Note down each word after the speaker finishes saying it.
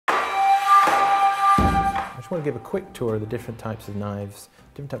just want to give a quick tour of the different types of knives,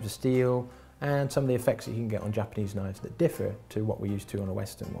 different types of steel, and some of the effects that you can get on Japanese knives that differ to what we're used to on a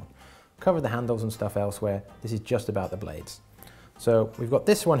Western one. Cover the handles and stuff elsewhere. This is just about the blades. So we've got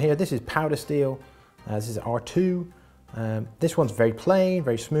this one here. This is powder steel. This is R2. This one's very plain,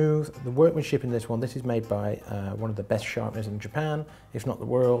 very smooth. The workmanship in this one, this is made by one of the best sharpeners in Japan, if not the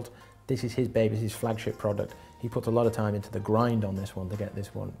world. This is his baby, his flagship product. He puts a lot of time into the grind on this one to get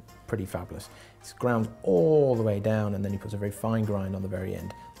this one pretty fabulous. It's ground all the way down, and then he puts a very fine grind on the very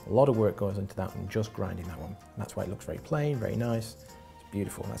end. A lot of work goes into that one, just grinding that one. And that's why it looks very plain, very nice. It's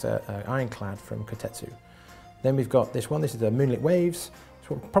beautiful. That's an ironclad from Kotetsu. Then we've got this one. This is the Moonlit Waves. It's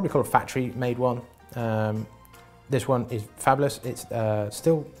what we'll probably call a factory-made one. This one is fabulous. It's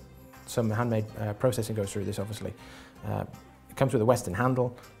still some handmade processing goes through this, obviously. It comes with a Western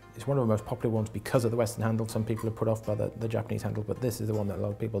handle. It's one of the most popular ones because of the Western handle. Some people are put off by the Japanese handle, but this is the one that a lot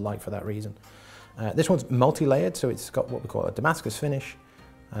of people like for that reason. This one's multi-layered, so it's got what we call a Damascus finish.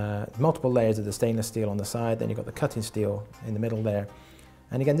 Multiple layers of the stainless steel on the side, then you've got the cutting steel in the middle there.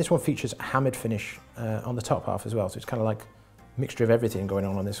 And again, this one features a hammered finish on the top half as well, so it's kind of like a mixture of everything going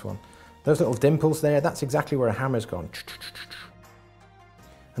on this one. Those little dimples there, that's exactly where a hammer's gone.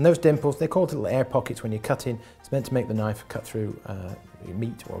 And those dimples, they're called little air pockets when you're cutting. It's meant to make the knife cut through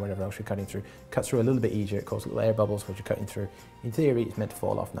meat or whatever else you're cutting through. Cut through a little bit easier. It causes little air bubbles when you're cutting through. In theory, it's meant to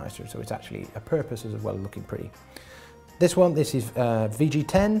fall off nicer, so it's actually a purpose as well as looking pretty. This one, this is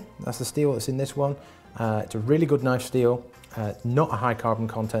VG10. That's the steel that's in this one. It's a really good knife steel. Not a high carbon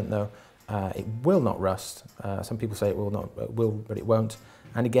content though. It will not rust. Some people say it will, but it won't.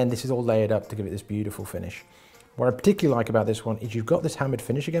 And again, this is all layered up to give it this beautiful finish. What I particularly like about this one is you've got this hammered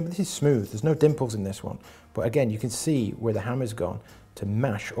finish again, but this is smooth. There's no dimples in this one. But again, you can see where the hammer's gone to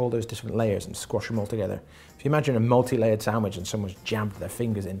mash all those different layers and squash them all together. If you imagine a multi-layered sandwich and someone's jammed their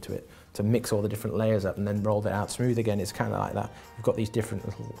fingers into it to mix all the different layers up and then rolled it out smooth again, it's kind of like that. You've got these different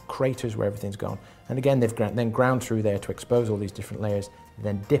little craters where everything's gone. And again, they've then ground through there to expose all these different layers, and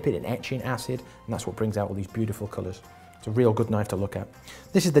then dip it in etching acid, and that's what brings out all these beautiful colors. It's a real good knife to look at.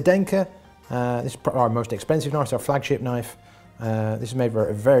 This is the Denka. This is our most expensive knife, it's our flagship knife. This is made by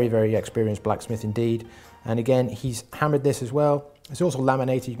a very, very experienced blacksmith indeed. And again, he's hammered this as well. It's also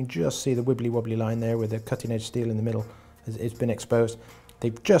laminated. You can just see the wibbly wobbly line there where the cutting edge steel in the middle has been exposed.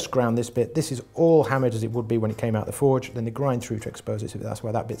 They've just ground this bit. This is all hammered as it would be when it came out the forge. Then they grind through to expose it. So that's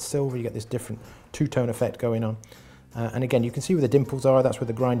why that bit's silver. You get this different two-tone effect going on. And again, you can see where the dimples are. That's where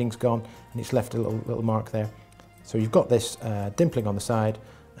the grinding's gone, and it's left a little mark there. So you've got this dimpling on the side,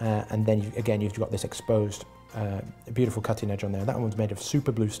 and then again you've got this exposed beautiful cutting edge on there. That one's made of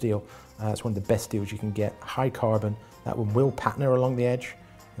super blue steel. It's one of the best steels you can get. High carbon. That one will patina along the edge.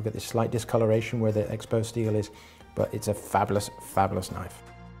 You'll get this slight discoloration where the exposed steel is, but it's a fabulous, fabulous knife.